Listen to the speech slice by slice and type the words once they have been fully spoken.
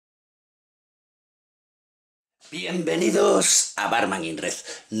Bienvenidos a Barmanenred.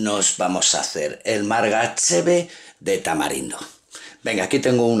 Nos vamos a hacer el Margacheve de Tamarindo. Venga, aquí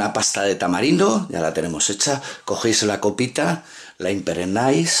tengo una pasta de tamarindo, ya la tenemos hecha. Cogéis la copita, la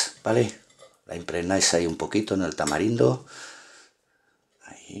impregnáis, ¿vale? La impregnáis ahí un poquito en el tamarindo.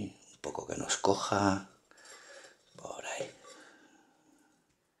 Ahí, un poco que nos coja. Por ahí.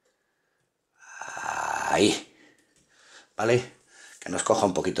 Ahí. ¿Vale? Que nos coja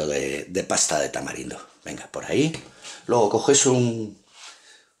un poquito de pasta de tamarindo. Venga, por ahí. Luego cogéis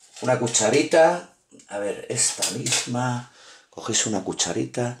una cucharita, a ver, esta misma, cogéis una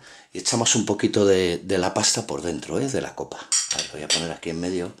cucharita y echamos un poquito de la pasta por dentro, de la copa. A ver, voy a poner aquí en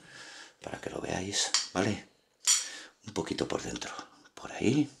medio para que lo veáis, ¿vale? Un poquito por dentro, por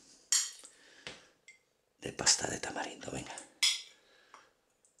ahí, de pasta de tamarindo, venga.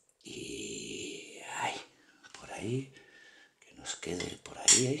 Y ahí, por ahí, que nos quede por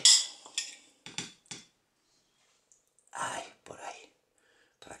ahí. Ahí, por ahí,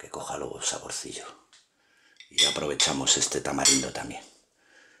 para que coja luego el saborcillo. Y aprovechamos este tamarindo también.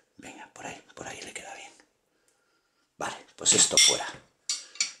 Venga, por ahí le queda bien. Vale, pues esto fuera.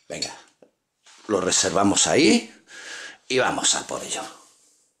 Venga, lo reservamos ahí y vamos a por ello.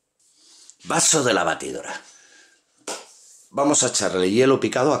 Vaso de la batidora. Vamos a echarle hielo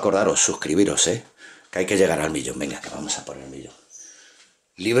picado, acordaros, suscribiros, que hay que llegar al millón. Venga, que vamos a por el millón.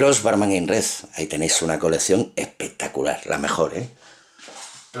 Libros, Barmanenred, ahí tenéis una colección espectacular, la mejor,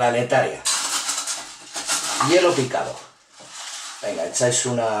 planetaria. Hielo picado. Venga, echáis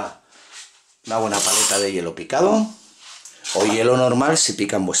una buena paleta de hielo picado, o hielo normal si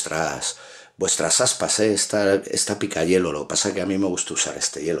pican vuestras aspas, esta pica hielo, lo que pasa es que a mí me gusta usar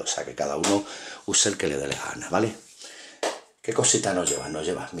este hielo, o sea que cada uno use el que le dé la gana, ¿vale? ¿Qué cosita nos lleva?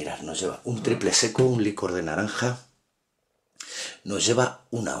 Mirad, nos lleva un triple seco, un licor de naranja. Nos lleva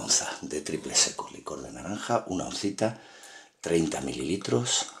 1 onza de triple seco, licor de naranja, 1 oncita, 30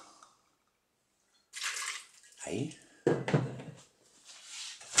 mililitros. Ahí.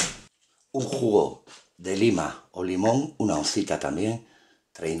 Un jugo de lima o limón, 1 oncita también,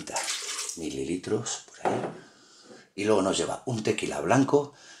 30 mililitros, por ahí. Y luego nos lleva un tequila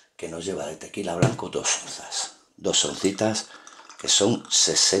blanco, que nos lleva de tequila blanco 2 onzas. 2 oncitas, que son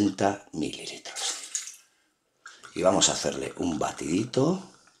 60 mililitros. Y vamos a hacerle un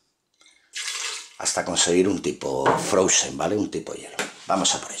batidito hasta conseguir un tipo frozen, ¿vale? Un tipo hielo.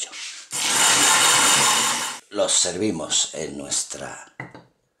 Vamos a por ello. Los servimos en nuestra...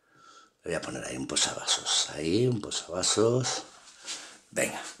 Voy a poner ahí un posavasos. Ahí, un posavasos.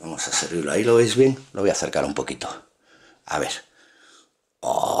 Venga, vamos a servirlo. Ahí lo veis bien. Lo voy a acercar un poquito. A ver.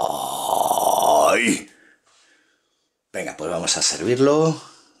 ¡Ay! Venga, pues vamos a servirlo.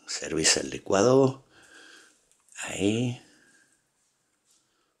 Servís el licuado. Ahí.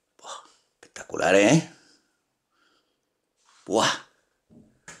 Buah, espectacular, ¡Buah!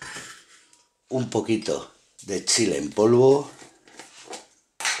 Un poquito de chile en polvo.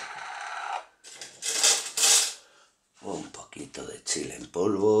 Un poquito de chile en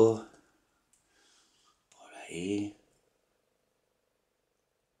polvo. Por ahí.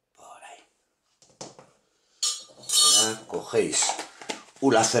 Por ahí. Ahora cogéis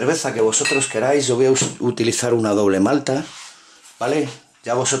la cerveza que vosotros queráis. Yo voy a utilizar una doble malta, ¿vale?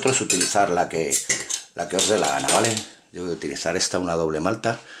 Ya vosotros utilizar la que os dé la gana, ¿vale? Yo voy a utilizar esta, una doble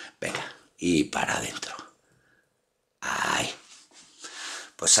malta. Venga, y para adentro. Ahí.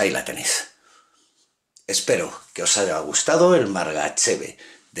 Pues ahí la tenéis. Espero que os haya gustado el Margacheve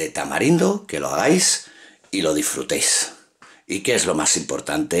de Tamarindo, que lo hagáis y lo disfrutéis. ¿Y qué es lo más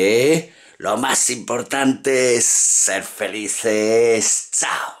importante? Lo más importante es ser felices.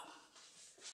 ¡Chao!